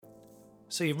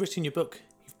So you've written your book,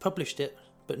 you've published it,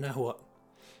 but now what?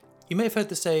 You may have heard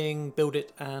the saying, build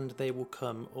it and they will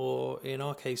come, or in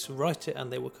our case, write it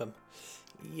and they will come.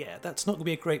 Yeah, that's not going to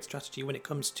be a great strategy when it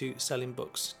comes to selling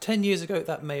books. 10 years ago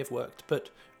that may have worked, but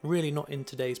really not in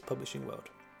today's publishing world.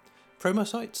 Promo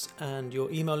sites and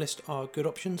your email list are good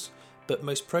options, but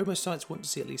most promo sites want to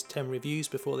see at least 10 reviews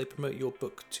before they promote your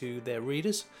book to their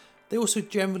readers. They also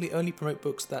generally only promote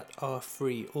books that are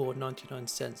free or 99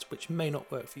 cents, which may not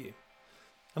work for you.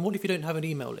 And what if you don't have an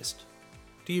email list?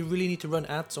 Do you really need to run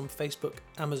ads on Facebook,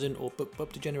 Amazon or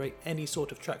BookBub to generate any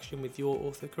sort of traction with your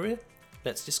author career?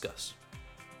 Let's discuss.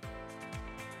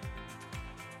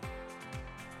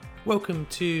 Welcome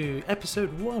to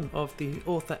episode 1 of the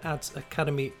Author Ads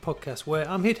Academy podcast, where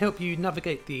I'm here to help you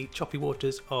navigate the choppy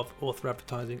waters of author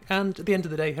advertising and at the end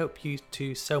of the day help you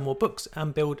to sell more books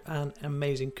and build an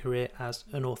amazing career as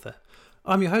an author.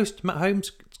 I'm your host, Matt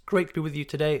Holmes. It's great to be with you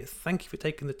today. Thank you for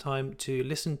taking the time to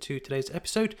listen to today's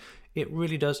episode. It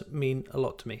really does mean a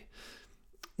lot to me.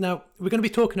 Now, we're going to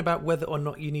be talking about whether or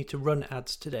not you need to run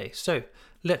ads today. So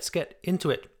let's get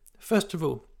into it. First of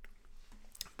all,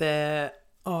 there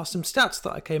are some stats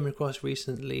that I came across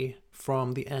recently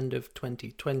from the end of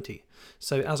 2020.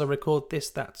 So as I record this,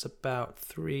 that's about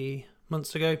 3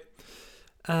 months ago.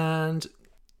 And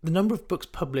the number of books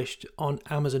published on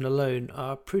Amazon alone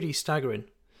are pretty staggering.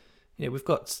 You know, we've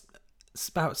got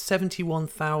about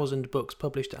 71,000 books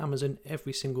published to Amazon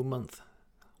every single month,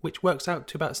 which works out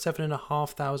to about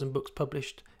 7,500 books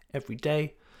published every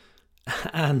day,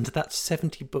 and that's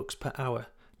 70 books per hour.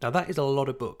 Now that is a lot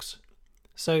of books.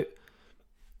 So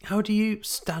how do you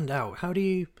stand out? How do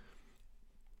you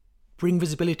bring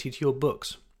visibility to your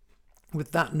books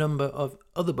with that number of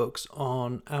other books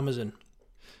on Amazon?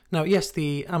 Now, yes,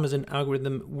 the Amazon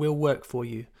algorithm will work for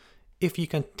you if you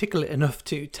can tickle it enough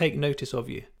to take notice of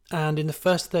you. And in the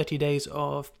first 30 days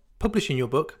of publishing your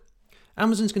book,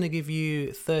 Amazon's going to give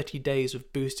you 30 days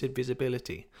of boosted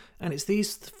visibility. And it's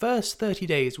these first 30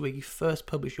 days where you first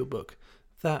publish your book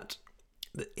that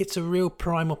it's a real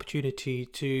prime opportunity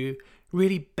to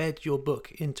really bed your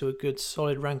book into a good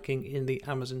solid ranking in the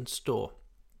Amazon store.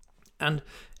 And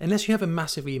unless you have a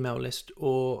massive email list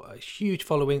or a huge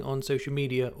following on social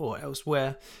media or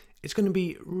elsewhere, it's going to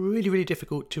be really, really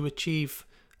difficult to achieve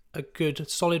a good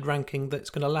solid ranking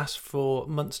that's going to last for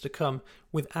months to come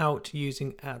without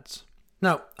using ads.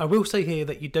 Now, I will say here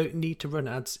that you don't need to run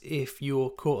ads if your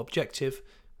core objective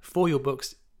for your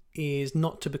books is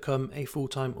not to become a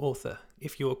full-time author.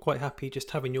 If you're quite happy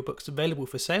just having your books available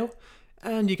for sale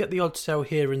and you get the odd sale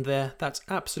here and there, that's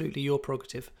absolutely your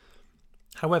prerogative.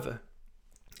 However,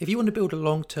 if you want to build a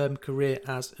long-term career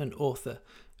as an author,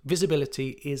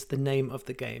 visibility is the name of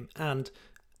the game. And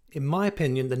in my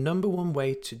opinion, the number one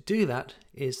way to do that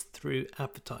is through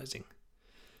advertising.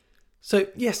 So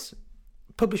yes,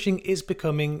 publishing is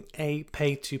becoming a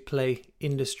pay-to-play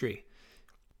industry.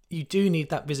 You do need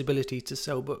that visibility to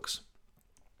sell books.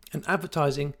 And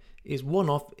advertising is one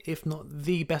of, if not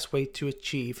the best way to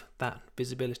achieve that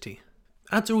visibility.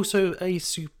 Ads are also a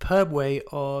superb way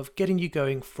of getting you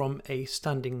going from a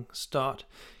standing start.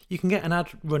 You can get an ad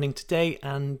running today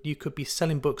and you could be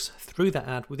selling books through that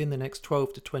ad within the next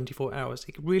 12 to 24 hours.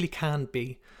 It really can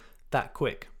be that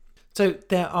quick. So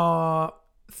there are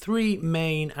 3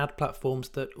 main ad platforms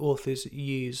that authors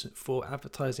use for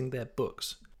advertising their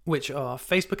books, which are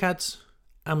Facebook ads,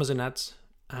 Amazon ads,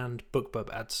 and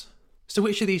BookBub ads. So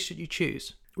which of these should you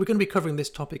choose? We're going to be covering this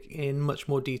topic in much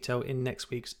more detail in next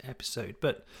week's episode,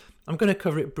 but I'm going to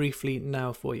cover it briefly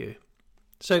now for you.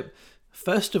 So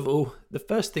first of all, the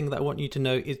first thing that I want you to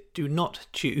know is do not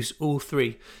choose all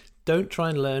 3. Don't try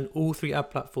and learn all 3 ad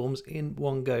platforms in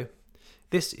one go.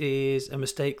 This is a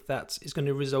mistake that is going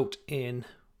to result in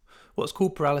what's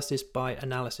called paralysis by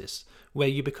analysis, where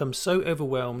you become so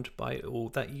overwhelmed by it all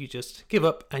that you just give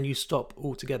up and you stop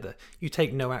altogether. You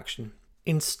take no action.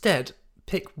 Instead,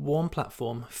 pick one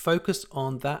platform, focus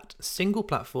on that single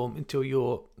platform until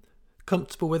you're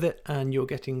comfortable with it and you're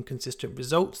getting consistent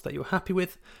results that you're happy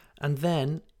with, and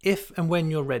then if and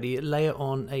when you're ready, layer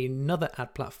on another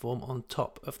ad platform on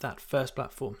top of that first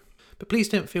platform. But please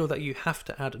don't feel that you have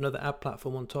to add another ad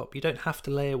platform on top. You don't have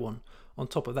to layer one on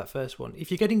top of that first one.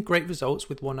 If you're getting great results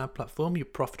with one ad platform, you're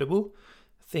profitable,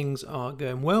 things are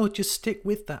going well, just stick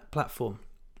with that platform.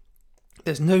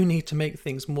 There's no need to make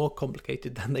things more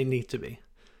complicated than they need to be.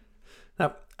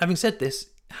 Now, having said this,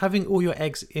 having all your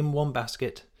eggs in one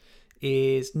basket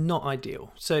is not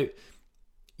ideal. So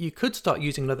you could start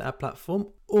using another ad platform,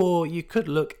 or you could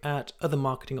look at other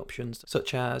marketing options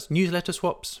such as newsletter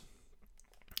swaps,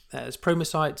 as promo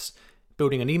sites,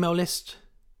 building an email list,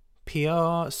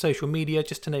 PR, social media,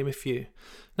 just to name a few.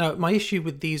 Now, my issue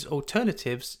with these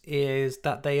alternatives is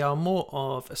that they are more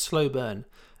of a slow burn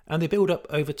and they build up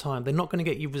over time. They're not going to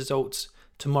get you results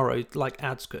tomorrow like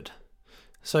ads could.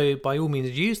 So by all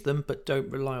means use them, but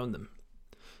don't rely on them.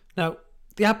 Now,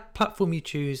 the ad platform you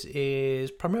choose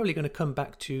is primarily going to come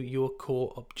back to your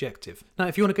core objective. Now,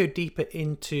 if you want to go deeper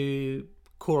into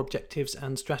core objectives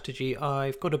and strategy,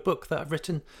 I've got a book that I've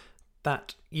written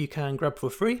that you can grab for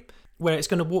free, where it's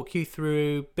going to walk you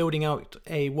through building out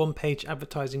a one-page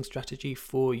advertising strategy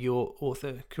for your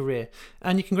author career.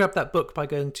 And you can grab that book by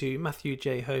going to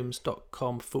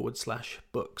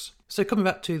matthewjholmes.com/books. So coming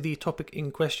back to the topic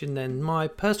in question then, my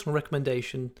personal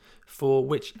recommendation for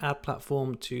which ad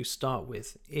platform to start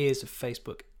with is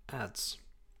Facebook ads.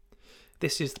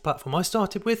 This is the platform I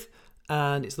started with,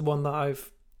 and it's the one that I've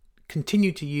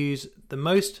continued to use the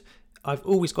most. I've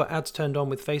always got ads turned on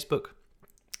with Facebook,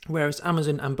 whereas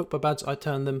Amazon and BookBub ads, I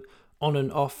turn them on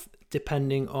and off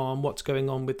depending on what's going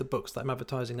on with the books that I'm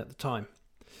advertising at the time.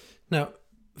 Now,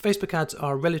 Facebook ads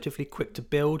are relatively quick to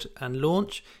build and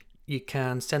launch. You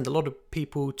can send a lot of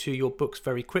people to your books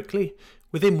very quickly,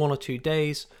 within 1 or 2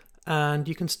 days, and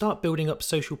you can start building up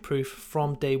social proof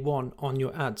from day one on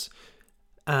your ads.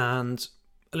 And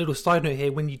a little side note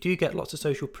here, when you do get lots of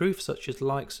social proof, such as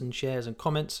likes and shares and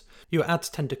comments, your ads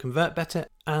tend to convert better,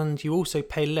 and you also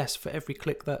pay less for every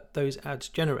click that those ads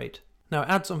generate. Now,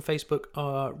 ads on Facebook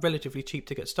are relatively cheap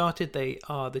to get started. They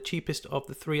are the cheapest of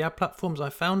the 3 ad platforms I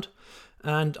found,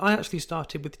 and I actually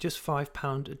started with just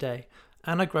 £5 a day,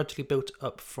 and I gradually built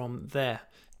up from there.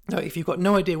 Now, if you've got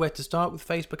no idea where to start with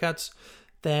Facebook ads,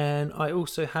 then I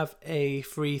also have a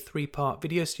free 3-part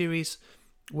video series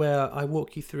where I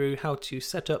walk you through how to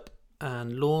set up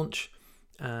and launch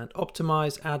and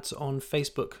optimize ads on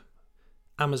Facebook,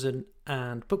 Amazon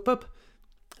and BookBub.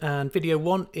 And video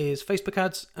 1 is Facebook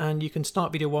ads, and you can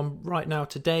start video 1 right now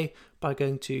today by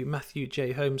going to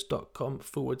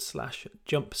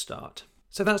matthewjholmes.com/jumpstart.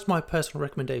 So that's my personal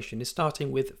recommendation, is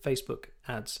starting with Facebook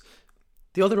ads.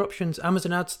 The other options,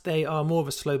 Amazon ads, they are more of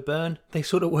a slow burn. They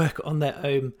sort of work on their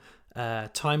own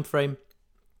time frame.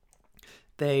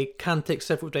 They can take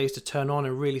several days to turn on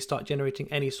and really start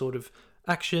generating any sort of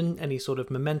action, any sort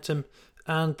of momentum.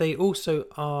 And they also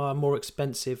are more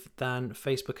expensive than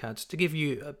Facebook ads. To give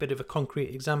you a bit of a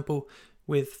concrete example,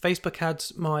 with Facebook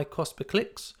ads, my cost per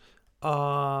clicks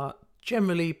are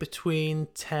generally between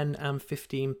 10 and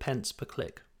 15 pence per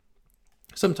click.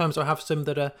 Sometimes I have some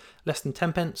that are less than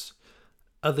 10 pence.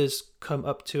 Others come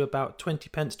up to about 20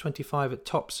 pence, 25 at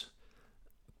tops.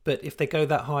 But if they go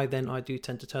that high, then I do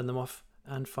tend to turn them off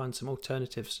and find some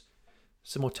alternatives,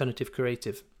 some alternative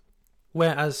creative.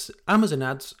 Whereas Amazon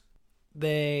ads,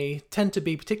 they tend to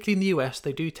be, particularly in the US,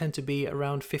 they do tend to be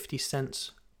around 50 cents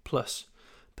plus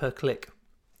per click.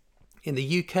 In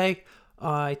the UK,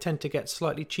 I tend to get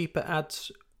slightly cheaper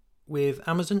ads with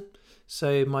Amazon.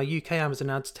 So my UK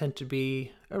Amazon ads tend to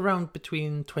be around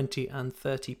between 20 and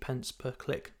 30 pence per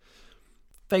click.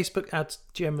 Facebook ads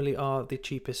generally are the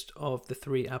cheapest of the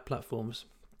 3 ad platforms.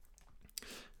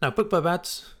 Now, BookBub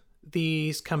ads,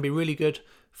 these can be really good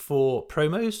for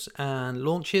promos and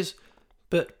launches,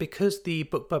 but because the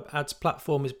BookBub ads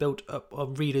platform is built up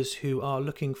of readers who are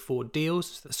looking for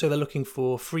deals, so they're looking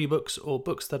for free books or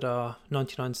books that are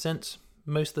 99 cents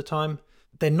most of the time,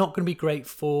 they're not going to be great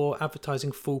for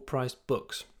advertising full-priced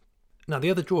books. Now, the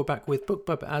other drawback with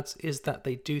BookBub ads is that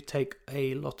they do take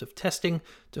a lot of testing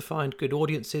to find good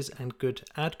audiences and good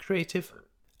ad creative,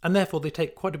 and therefore they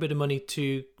take quite a bit of money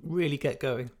to really get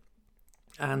going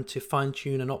and to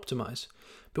fine-tune and optimize.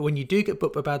 But when you do get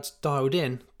BookBub ads dialed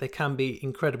in, they can be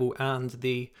incredible, and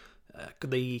the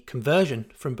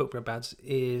conversion from BookBub ads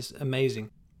is amazing.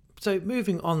 So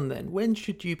moving on then, when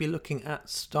should you be looking at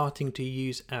starting to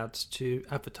use ads to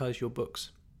advertise your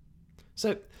books?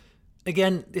 So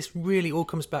again, this really all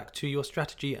comes back to your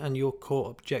strategy and your core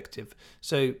objective.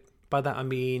 So by that I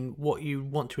mean what you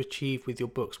want to achieve with your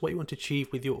books, what you want to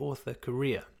achieve with your author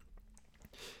career.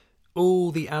 All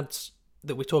the ads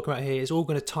that we're talking about here is all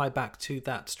going to tie back to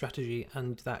that strategy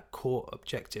and that core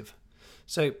objective.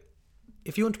 So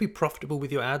if you want to be profitable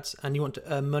with your ads and you want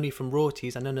to earn money from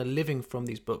royalties and earn a living from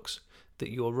these books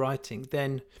that you're writing,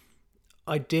 then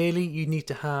ideally you need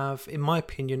to have, in my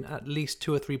opinion, at least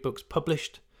 2 or 3 books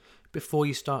published before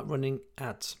you start running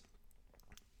ads.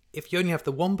 If you only have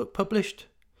the 1 book published,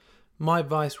 my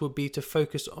advice would be to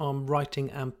focus on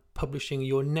writing and publishing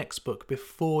your next book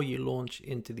before you launch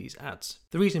into these ads.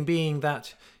 The reason being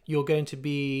that you're going to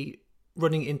be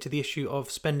running into the issue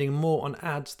of spending more on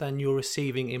ads than you're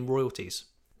receiving in royalties.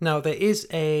 Now, there is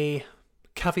a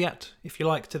caveat, if you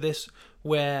like, to this,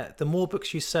 where the more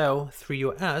books you sell through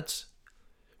your ads,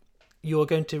 you're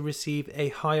going to receive a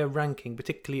higher ranking,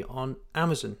 particularly on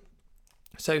Amazon.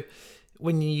 So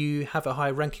when you have a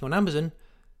higher ranking on Amazon,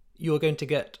 you're going to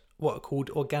get what are called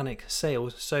organic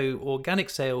sales. So organic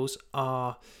sales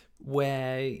are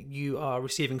where you are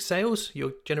receiving sales,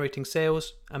 you're generating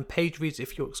sales and page views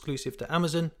if you're exclusive to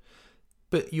Amazon,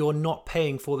 but you're not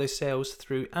paying for those sales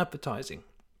through advertising.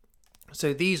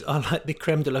 So these are like the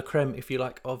creme de la creme, if you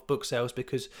like, of book sales,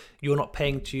 because you're not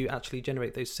paying to actually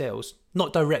generate those sales.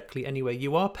 Not directly anyway.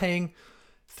 You are paying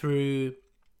through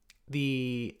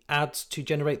the ads to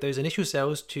generate those initial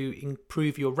sales, to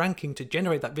improve your ranking, to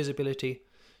generate that visibility,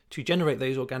 to generate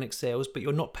those organic sales, but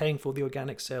you're not paying for the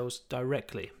organic sales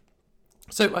directly.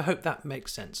 So I hope that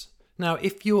makes sense. Now,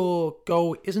 if your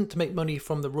goal isn't to make money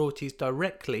from the royalties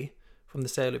directly from the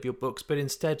sale of your books, but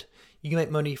instead you can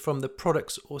make money from the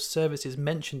products or services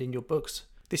mentioned in your books,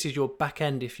 this is your back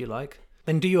end, if you like,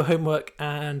 then do your homework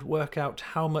and work out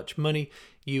how much money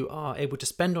you are able to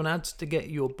spend on ads to get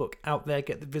your book out there,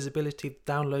 get the visibility,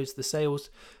 the downloads, the sales,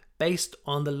 based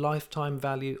on the lifetime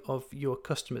value of your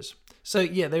customers. So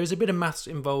yeah, there is a bit of maths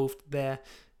involved there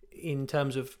in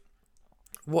terms of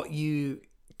what you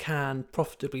can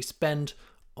profitably spend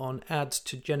on ads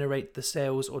to generate the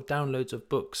sales or downloads of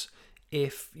books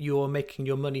if you're making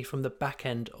your money from the back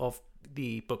end of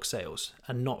the book sales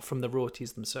and not from the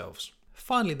royalties themselves.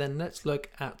 Finally then, let's look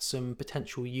at some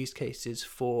potential use cases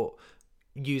for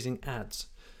using ads.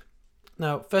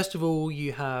 Now, first of all,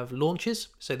 you have launches.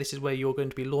 So this is where you're going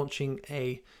to be launching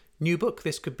a new book.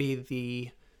 This could be the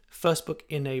first book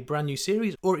in a brand new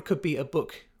series, or it could be a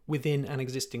book within an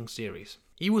existing series.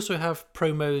 You also have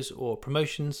promos or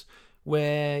promotions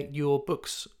where your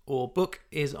books or book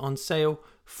is on sale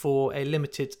for a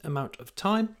limited amount of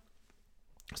time,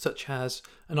 such as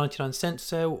a 99-cent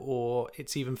sale, or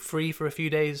it's even free for a few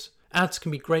days. Ads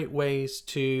can be great ways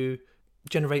to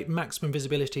generate maximum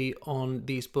visibility on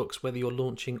these books, whether you're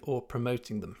launching or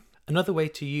promoting them. Another way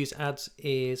to use ads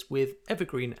is with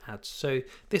evergreen ads. So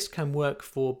this can work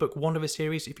for book one of a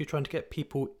series if you're trying to get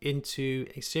people into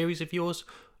a series of yours,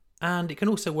 and it can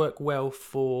also work well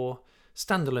for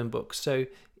standalone books. So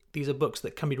these are books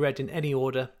that can be read in any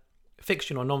order,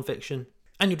 fiction or non-fiction,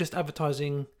 and you're just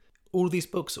advertising all of these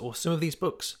books or some of these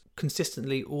books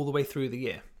consistently all the way through the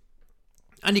year.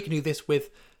 And you can do this with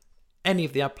any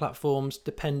of the ad platforms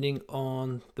depending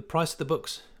on the price of the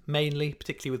books, mainly,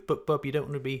 particularly with BookBub. You don't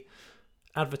want to be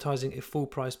advertising a full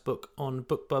price book on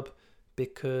BookBub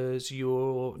because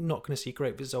you're not going to see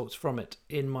great results from it,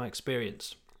 in my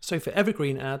experience. So for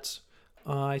evergreen ads,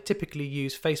 I typically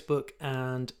use Facebook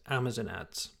and Amazon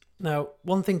ads. Now,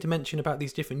 one thing to mention about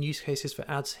these different use cases for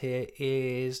ads here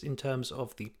is in terms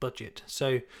of the budget.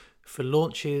 So for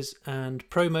launches and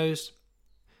promos,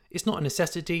 it's not a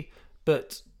necessity,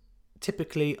 but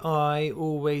typically I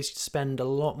always spend a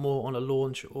lot more on a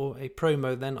launch or a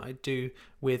promo than I do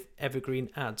with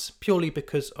evergreen ads, purely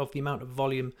because of the amount of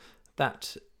volume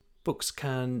that books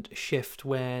can shift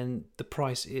when the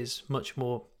price is much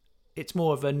more, it's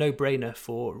more of a no-brainer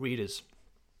for readers.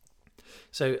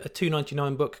 So a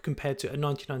 $2.99 book compared to a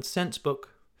 99-cent book,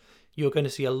 you're going to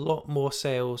see a lot more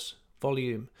sales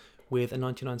volume with a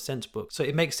 99-cent book. So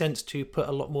it makes sense to put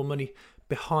a lot more money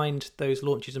behind those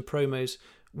launches and promos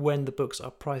when the books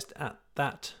are priced at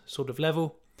that sort of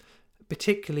level,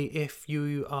 particularly if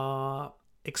you are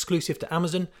exclusive to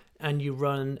Amazon and you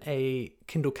run a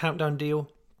Kindle Countdown deal,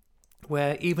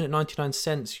 where even at 99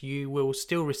 cents you will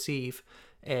still receive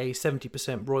a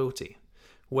 70% royalty.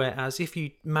 Whereas if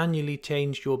you manually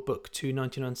change your book to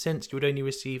 99 cents, you would only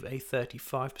receive a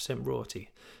 35% royalty.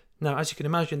 Now, as you can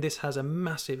imagine, this has a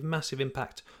massive, massive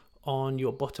impact on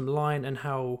your bottom line and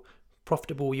how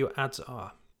profitable your ads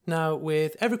are. Now,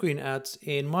 with evergreen ads,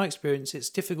 in my experience, it's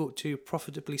difficult to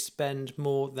profitably spend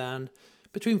more than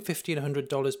between $50 and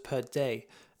 $100 per day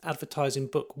advertising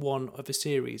book one of a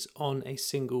series on a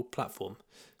single platform,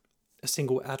 a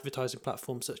single advertising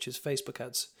platform such as Facebook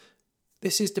ads.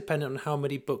 This is dependent on how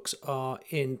many books are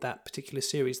in that particular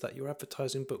series that you're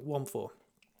advertising book one for.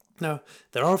 Now,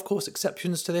 there are of course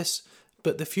exceptions to this,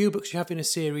 but the fewer books you have in a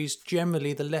series,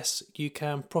 generally the less you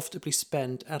can profitably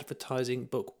spend advertising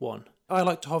book one. I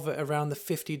like to hover around the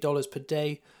 $50 per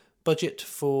day budget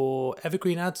for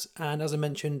evergreen ads, and as I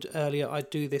mentioned earlier, I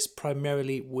do this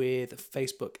primarily with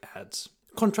Facebook ads.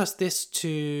 Contrast this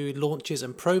to launches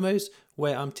and promos,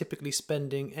 where I'm typically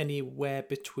spending anywhere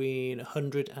between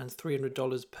 $100 and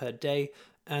 $300 per day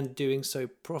and doing so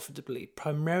profitably,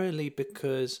 primarily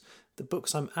because the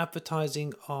books I'm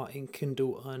advertising are in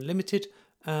Kindle Unlimited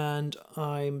and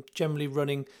I'm generally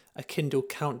running a Kindle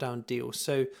Countdown deal.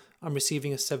 So I'm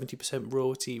receiving a 70%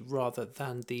 royalty rather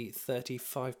than the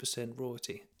 35%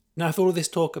 royalty. Now, if all of this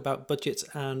talk about budgets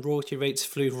and royalty rates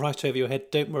flew right over your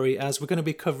head, don't worry, as we're going to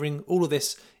be covering all of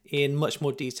this in much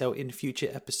more detail in future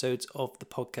episodes of the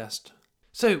podcast.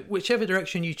 So, whichever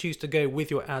direction you choose to go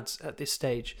with your ads at this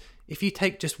stage, if you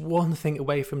take just one thing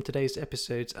away from today's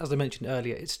episodes, as I mentioned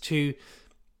earlier, it's to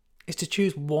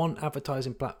choose one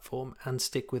advertising platform and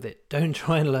stick with it. Don't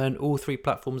try and learn all three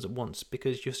platforms at once,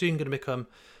 because you're soon going to become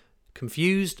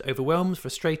confused, overwhelmed,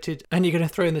 frustrated, and you're going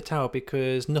to throw in the towel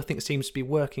because nothing seems to be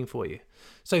working for you.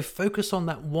 So focus on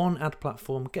that one ad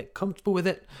platform, get comfortable with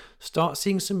it, start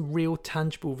seeing some real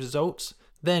tangible results.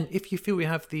 Then if you feel you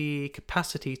have the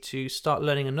capacity to start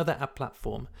learning another ad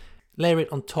platform, layer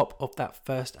it on top of that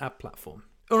first ad platform.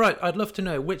 Alright, I'd love to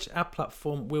know, which ad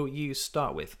platform will you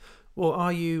start with? Or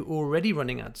are you already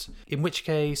running ads? In which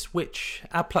case, which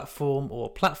ad platform or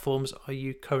platforms are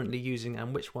you currently using,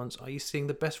 and which ones are you seeing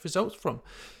the best results from?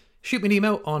 Shoot me an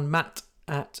email on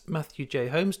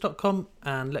matt@matthewjholmes.com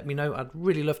and let me know. I'd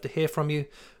really love to hear from you.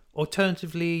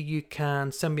 Alternatively, you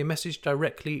can send me a message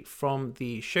directly from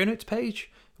the show notes page,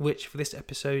 which for this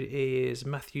episode is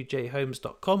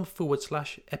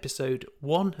matthewjholmes.com/episode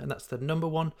 1, and that's the number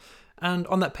 1. And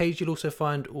on that page, you'll also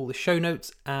find all the show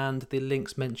notes and the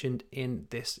links mentioned in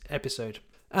this episode.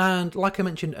 And like I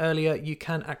mentioned earlier, you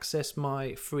can access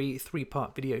my free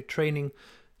 3-part video training,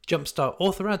 Jumpstart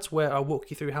Author Ads, where I'll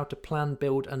walk you through how to plan,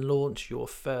 build, and launch your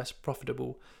first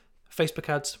profitable Facebook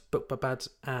ads, BookBub ads,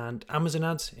 and Amazon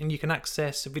ads. And you can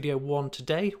access video 1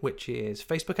 today, which is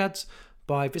Facebook ads,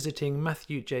 by visiting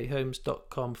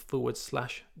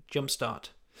matthewjholmes.com/jumpstart.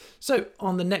 So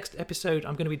on the next episode,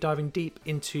 I'm going to be diving deep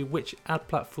into which ad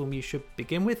platform you should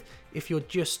begin with if you're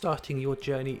just starting your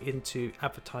journey into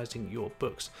advertising your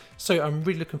books. So I'm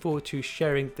really looking forward to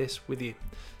sharing this with you.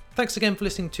 Thanks again for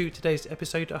listening to today's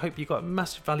episode. I hope you got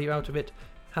massive value out of it.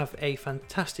 Have a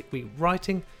fantastic week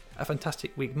writing, a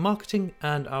fantastic week marketing,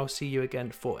 and I'll see you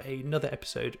again for another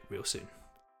episode real soon.